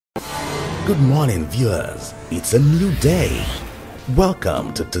Good morning, viewers. It's a new day.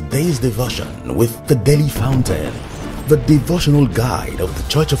 Welcome to today's devotion with the Daily Fountain, the devotional guide of the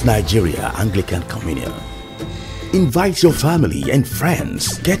Church of Nigeria Anglican Communion. Invite your family and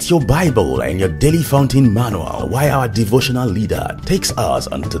friends. Get your Bible and your Daily Fountain manual while our devotional leader takes us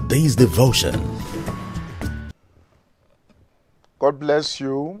on today's devotion. God bless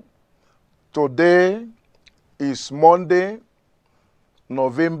you. Today is Monday,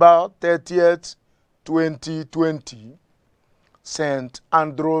 November 30th, 2020, St.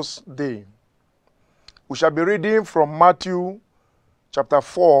 Andrew's Day. We shall be reading from Matthew chapter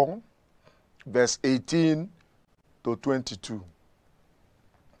 4, verse 18 to 22.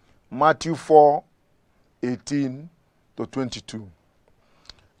 Matthew 4, 18 to 22.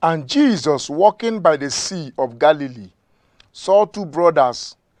 And Jesus, walking by the Sea of Galilee, saw two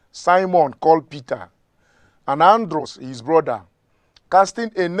brothers, Simon called Peter, and Andrew his brother,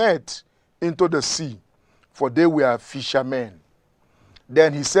 casting a net into the sea, for they were fishermen.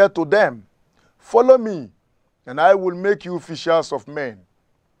 Then he said to them, "Follow me, and I will make you fishers of men."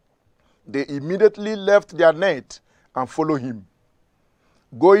 They immediately left their net and followed him.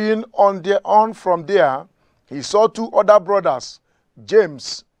 Going on from there, he saw two other brothers,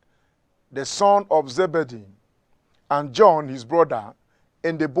 James, the son of Zebedee, and John, his brother,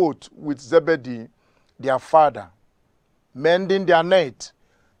 in the boat with Zebedee, their father. Mending their net,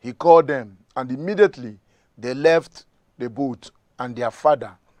 he called them, and immediately they left the boat and their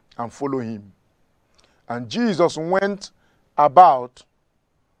father and followed him. And Jesus went about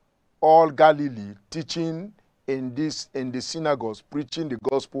all Galilee, teaching in the synagogues, preaching the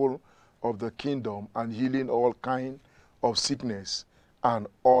gospel of the kingdom and healing all kind of sickness and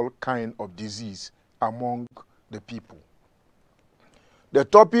all kind of disease among the people. The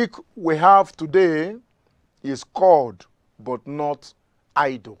topic we have today is called but not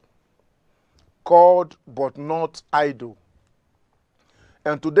idle. Called but not idle.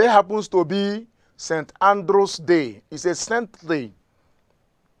 And today happens to be St. Andrew's Day. It's a saint day.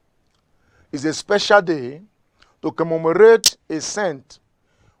 It's a special day to commemorate a saint,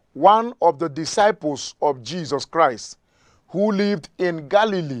 one of the disciples of Jesus Christ, who lived in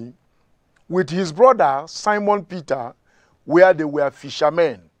Galilee with his brother Simon Peter, where they were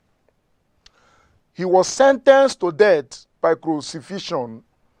fishermen. He was sentenced to death by crucifixion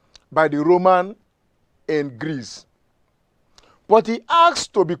by the Roman in Greece. But he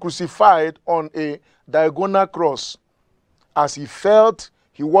asked to be crucified on a diagonal cross, as he felt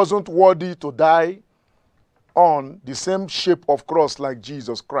he wasn't worthy to die on the same shape of cross like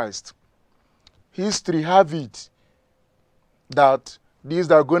Jesus Christ. History have it that this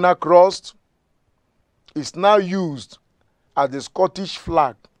diagonal cross is now used as the Scottish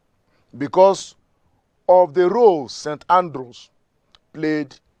flag because of the role St. Andrews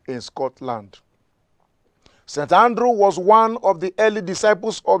played in Scotland. St. Andrew was one of the early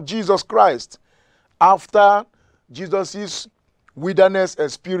disciples of Jesus Christ after Jesus' wilderness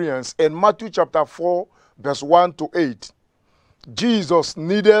experience in Matthew chapter 4, verse 1 to 8. Jesus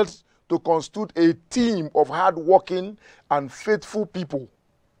needed to constitute a team of hard-working and faithful people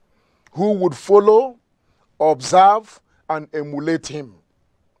who would follow, observe, and emulate him,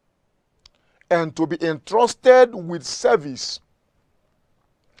 and to be entrusted with service.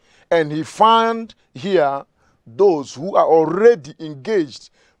 And he found here those who are already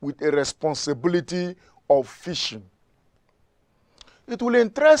engaged with a responsibility of fishing. It will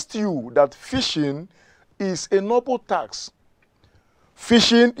interest you that fishing is a noble task.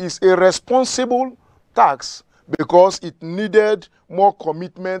 Fishing is a responsible task because it needed more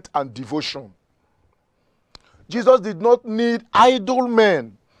commitment and devotion. Jesus did not need idle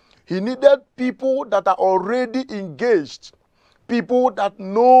men. He needed people that are already engaged, people that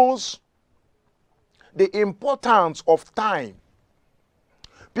knows the importance of time,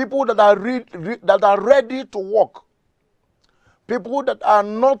 people that are ready to work, people that are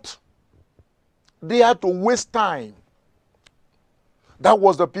not there to waste time. That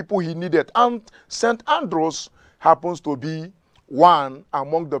was the people he needed. And St. Andrews happens to be one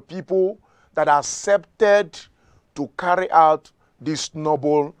among the people that accepted to carry out this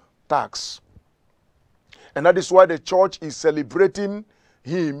noble task. And that is why the church is celebrating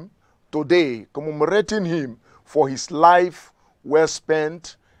him today, commemorating him for his life well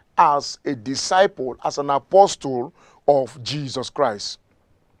spent as a disciple, as an apostle of Jesus Christ.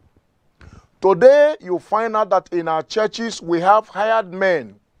 Today, you find out that in our churches, we have hired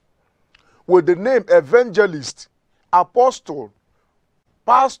men with the name evangelist, apostle,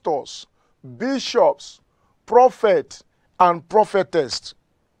 pastors, bishops, prophet, and prophetess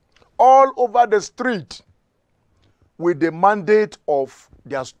all over the street with the mandate of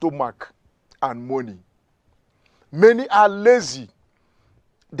their stomach and money. Many are lazy.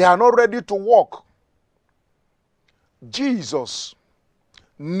 They are not ready to walk. Jesus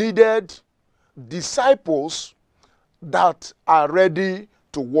needed disciples that are ready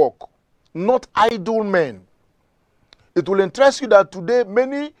to walk, not idle men. It will interest you that today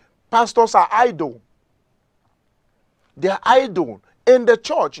many pastors are idle. They are idle in the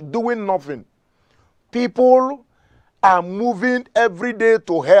church doing nothing. People are moving every day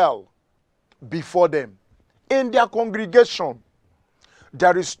to hell before them. In their congregation,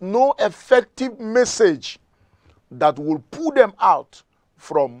 there is no effective message that will pull them out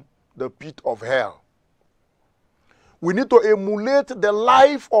from the pit of hell. We need to emulate the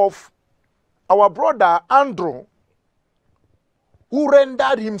life of our brother Andrew, who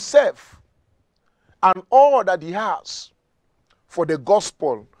rendered himself and all that he has for the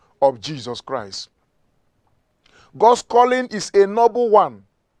gospel of Jesus Christ. God's calling is a noble one.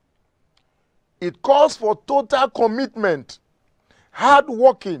 It calls for total commitment, hard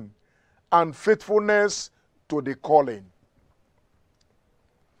working, and faithfulness to the calling.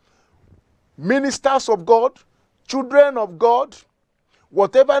 Ministers of God, children of God,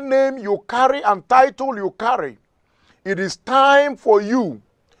 whatever name you carry and title you carry, it is time for you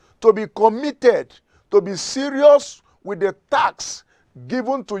to be committed, to be serious with the task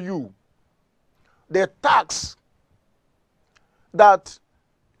given to you. The task that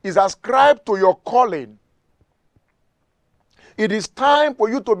is ascribed to your calling. It is time for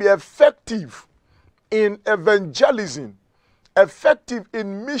you to be effective in evangelism, effective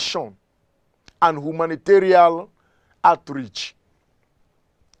in mission and humanitarian outreach.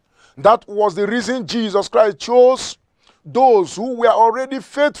 That was the reason Jesus Christ chose those who were already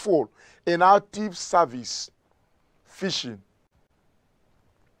faithful in active service, fishing.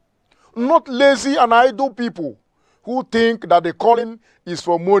 Not lazy and idle people who think that the calling is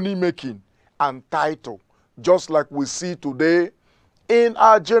for money making and title, just like we see today in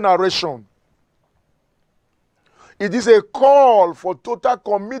our generation. It is a call for total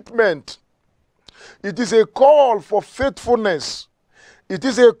commitment. It is a call for faithfulness. It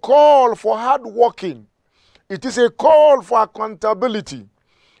is a call for hard working. It is a call for accountability.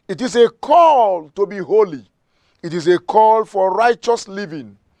 It is a call to be holy. It is a call for righteous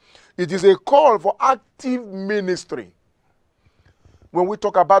living. It is a call for active ministry. When we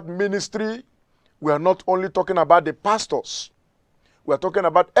talk about ministry, we are not only talking about the pastors. We are talking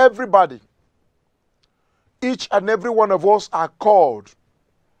about everybody. Each and every one of us are called.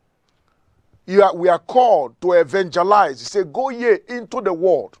 We are called to evangelize. He said, go ye into the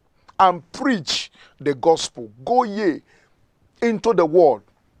world and preach the gospel. Go ye into the world.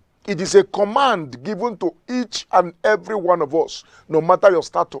 It is a command given to each and every one of us, no matter your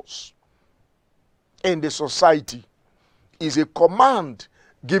status in the society. It is a command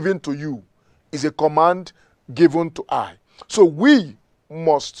given to you. It is a command given to I. So we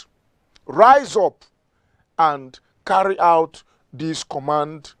must rise up and carry out this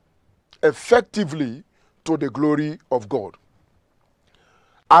command effectively to the glory of God.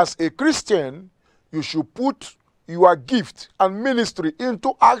 As a Christian, you should put your gift and ministry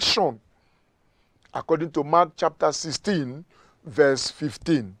into action, according to Mark chapter 16, verse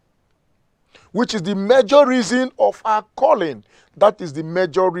 15, which is the major reason of our calling. That is the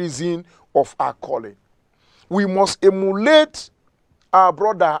major reason of our calling. We must emulate our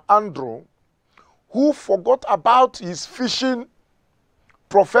brother Andrew, who forgot about his fishing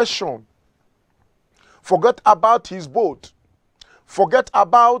profession, forget about his boat, forget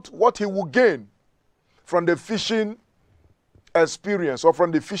about what he will gain from the fishing experience or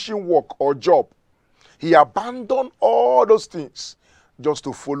from the fishing work or job. He abandoned all those things just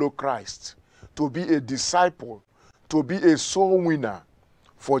to follow Christ, to be a disciple, to be a soul winner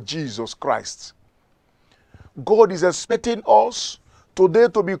for Jesus Christ. God is expecting us today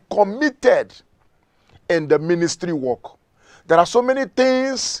to be committed in the ministry work. There are so many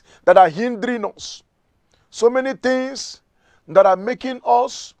things that are hindering us, so many things that are making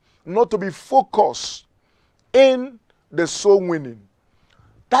us not to be focused in the soul winning.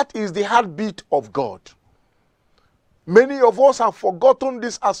 That is the heartbeat of God. Many of us have forgotten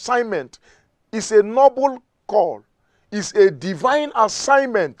this assignment. It's a noble call. It's a divine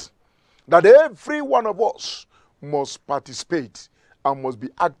assignment that every one of us must participate and must be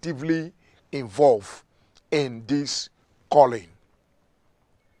actively involved in this calling.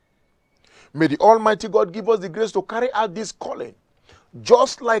 May the Almighty God give us the grace to carry out this calling,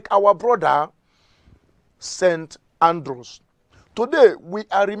 just like our brother St. Andrews. Today, we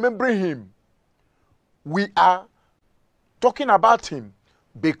are remembering him. We are talking about him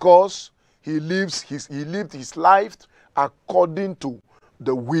because he lived his life according to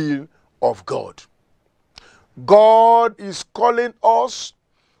the will of God. God is calling us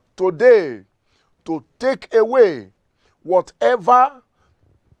today to take away whatever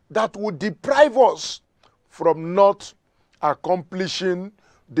that would deprive us from not accomplishing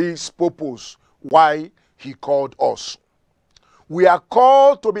this purpose why he called us. We are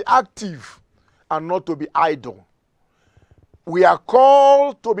called to be active and not to be idle. We are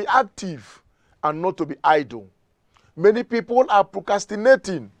called to be active and not to be idle. Many people are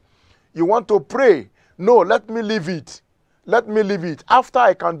procrastinating. You want to pray. No, let me leave it. Let me leave it. After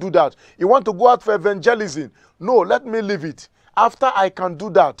I can do that. You want to go out for evangelism. No, let me leave it. After I can do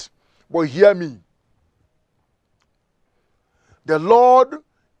that. But hear me. The Lord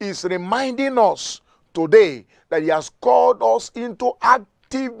is reminding us today that he has called us into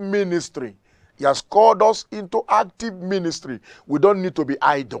active ministry. He has called us into active ministry. We don't need to be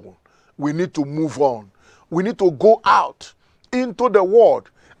idle. We need to move on. We need to go out into the world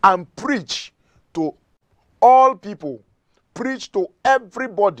and preach to all people. Preach to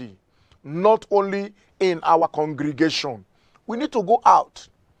everybody, not only in our congregation. We need to go out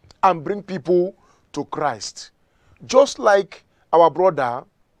and bring people to Christ. Just like our brother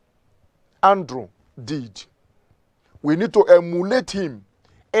Andrew did. We need to emulate him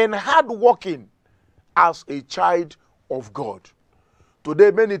in hard working as a child of God.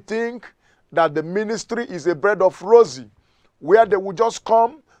 Today many think that the ministry is a bed of roses, where they will just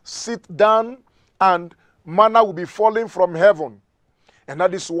come, sit down, and manna will be falling from heaven. And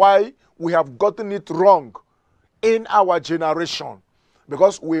that is why we have gotten it wrong in our generation.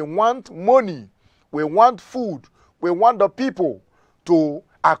 Because we want money, we want food, we want the people to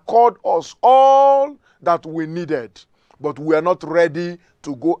accord us all that we needed. But we are not ready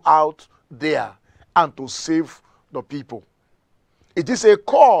to go out there and to save the people. It is a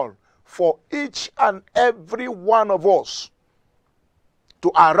call for each and every one of us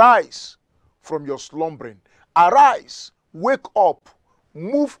to arise from your slumbering. Arise, wake up,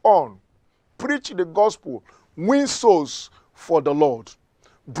 move on, preach the gospel, win souls for the Lord.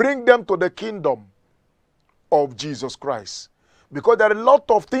 Bring them to the kingdom of Jesus Christ. Because there are a lot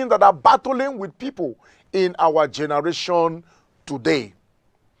of things that are battling with people in our generation today.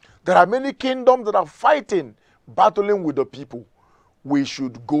 There are many kingdoms that are fighting, battling with the people. We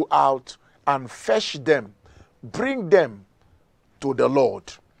should go out and fetch them, bring them to the Lord.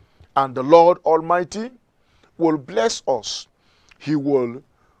 And the Lord Almighty will bless us. He will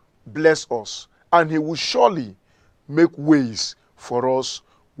bless us. And he will surely make ways for us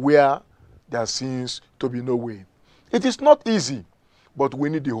where there seems to be no way. It is not easy, but we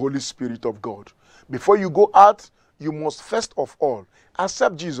need the Holy Spirit of God. Before you go out, you must first of all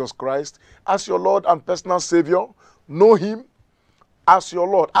accept Jesus Christ as your Lord and personal Savior. Know him as your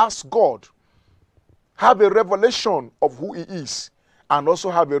Lord. Ask God. Have a revelation of who he is, and also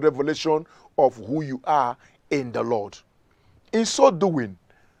have a revelation of who you are in the Lord. In so doing,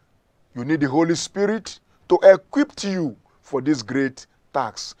 you need the Holy Spirit to equip you for this great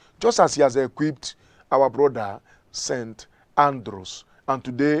task, just as he has equipped our brother St. Andrews. And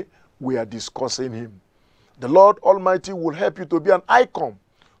today we are discussing him. The Lord Almighty will help you to be an icon,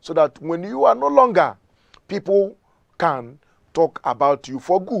 so that when you are no longer, people can talk about you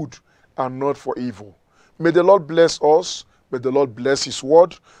for good and not for evil. May the Lord bless us. May the Lord bless his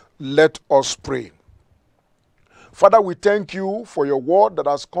word. Let us pray. Father, we thank you for your word that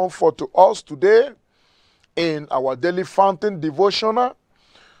has come forth to us today in our daily fountain devotional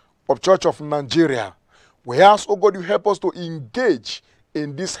of Church of Nigeria. We ask, oh God, you help us to engage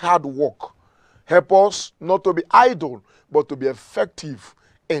in this hard work. Help us not to be idle, but to be effective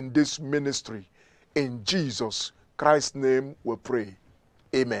in this ministry. In Jesus Christ's name we pray.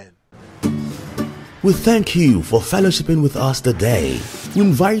 Amen. We thank you for fellowshipping with us today. We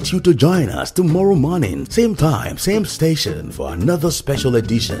invite you to join us tomorrow morning, same time, same station, for another special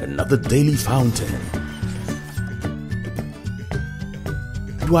edition of the Daily Fountain.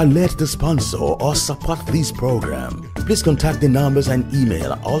 To alert the sponsor or support this program, please contact the numbers and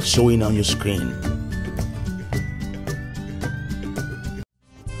email all showing on your screen.